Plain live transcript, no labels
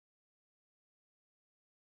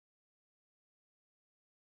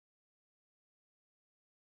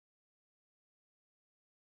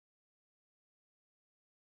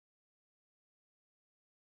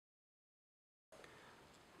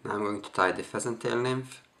I'm going to tie the pheasant tail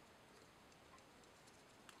nymph.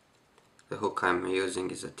 The hook I'm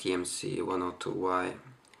using is a TMC 102Y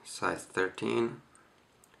size 13.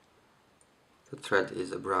 The thread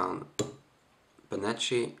is a brown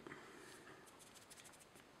Benechi.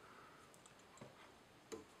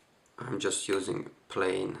 I'm just using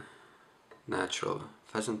plain natural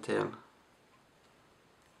pheasant tail.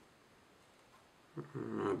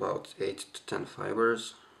 About 8 to 10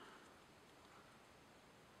 fibers.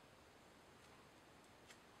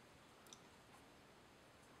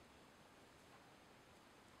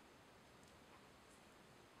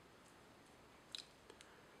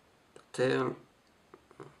 The tail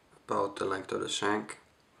about the length of the shank.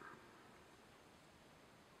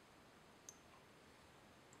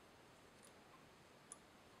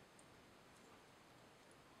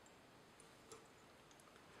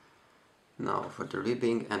 Now for the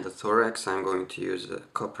ribbing and the thorax I'm going to use a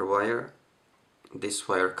copper wire. This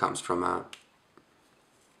wire comes from a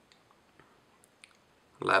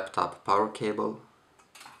laptop power cable.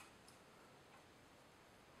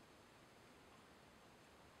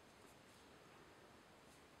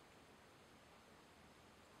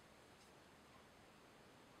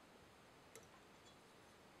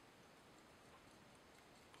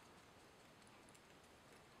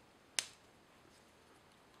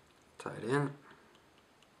 Tie it in.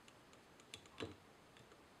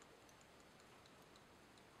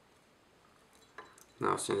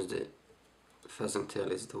 Now since the pheasant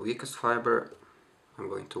tail is the weakest fiber, I'm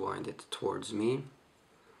going to wind it towards me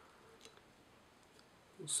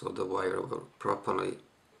so the wire will properly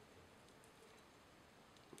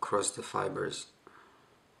cross the fibers.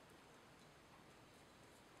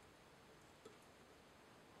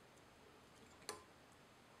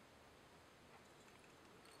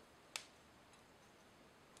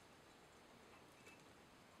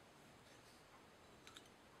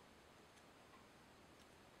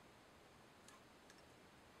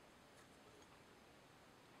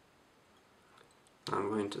 I'm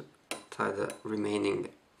going to tie the remaining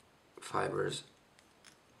fibers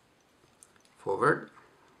forward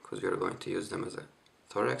because we are going to use them as a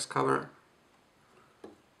thorax cover.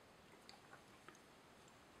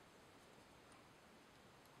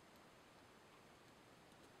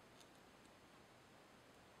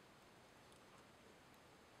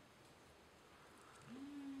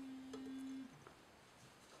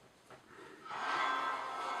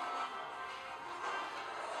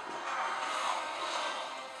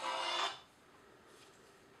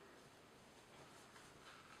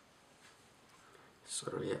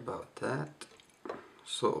 Sorry about that.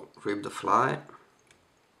 So rib the fly.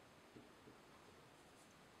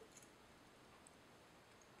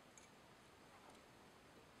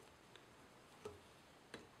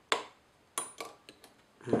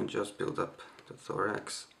 And just build up the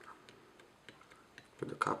thorax with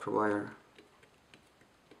the copper wire.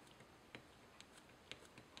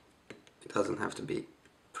 It doesn't have to be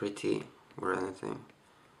pretty or anything.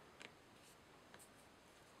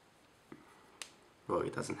 Well,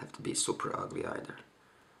 it doesn't have to be super ugly either.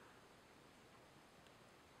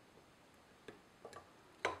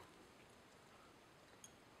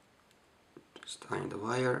 Just tie in the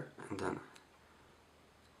wire and then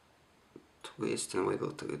twist and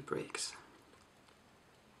wiggle till it breaks.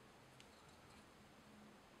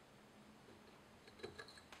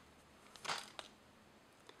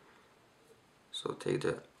 So take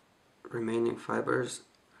the remaining fibers,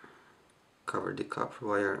 cover the copper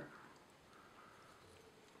wire,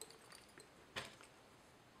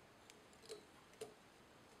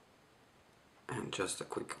 and just a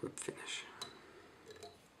quick whip finish.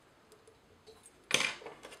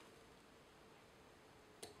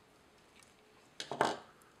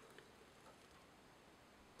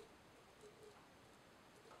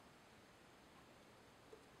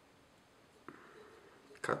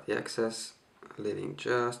 Cut the excess, leaving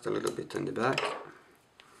just a little bit in the back,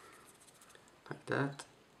 like that.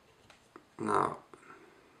 Now,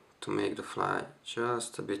 to make the fly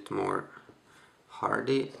just a bit more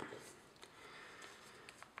hardy,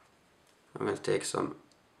 I'm going to take some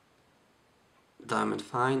diamond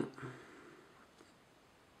fine,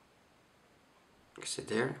 you see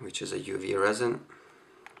there, which is a UV resin.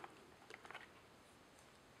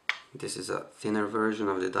 This is a thinner version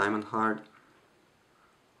of the diamond hard.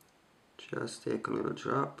 Just take a little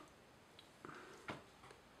drop.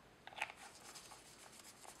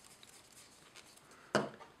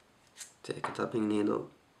 Take a tapping needle.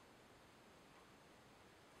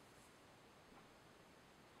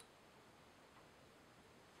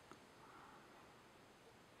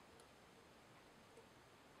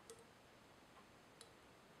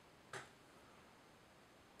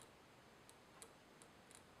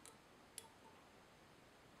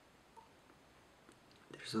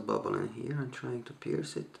 There's a bubble in here. I'm trying to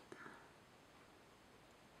pierce it.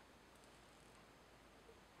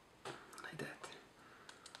 Like that.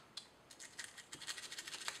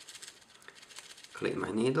 Clean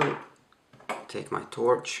my needle. Take my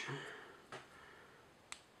torch.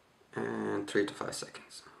 And 3 to 5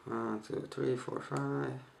 seconds. 1, 2, 3, 4,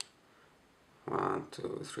 5. 1,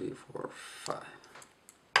 2, 3, 4, 5.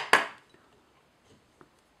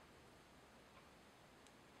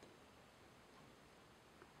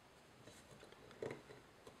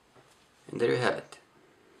 And there you have it,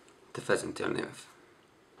 the pheasant tail nymph.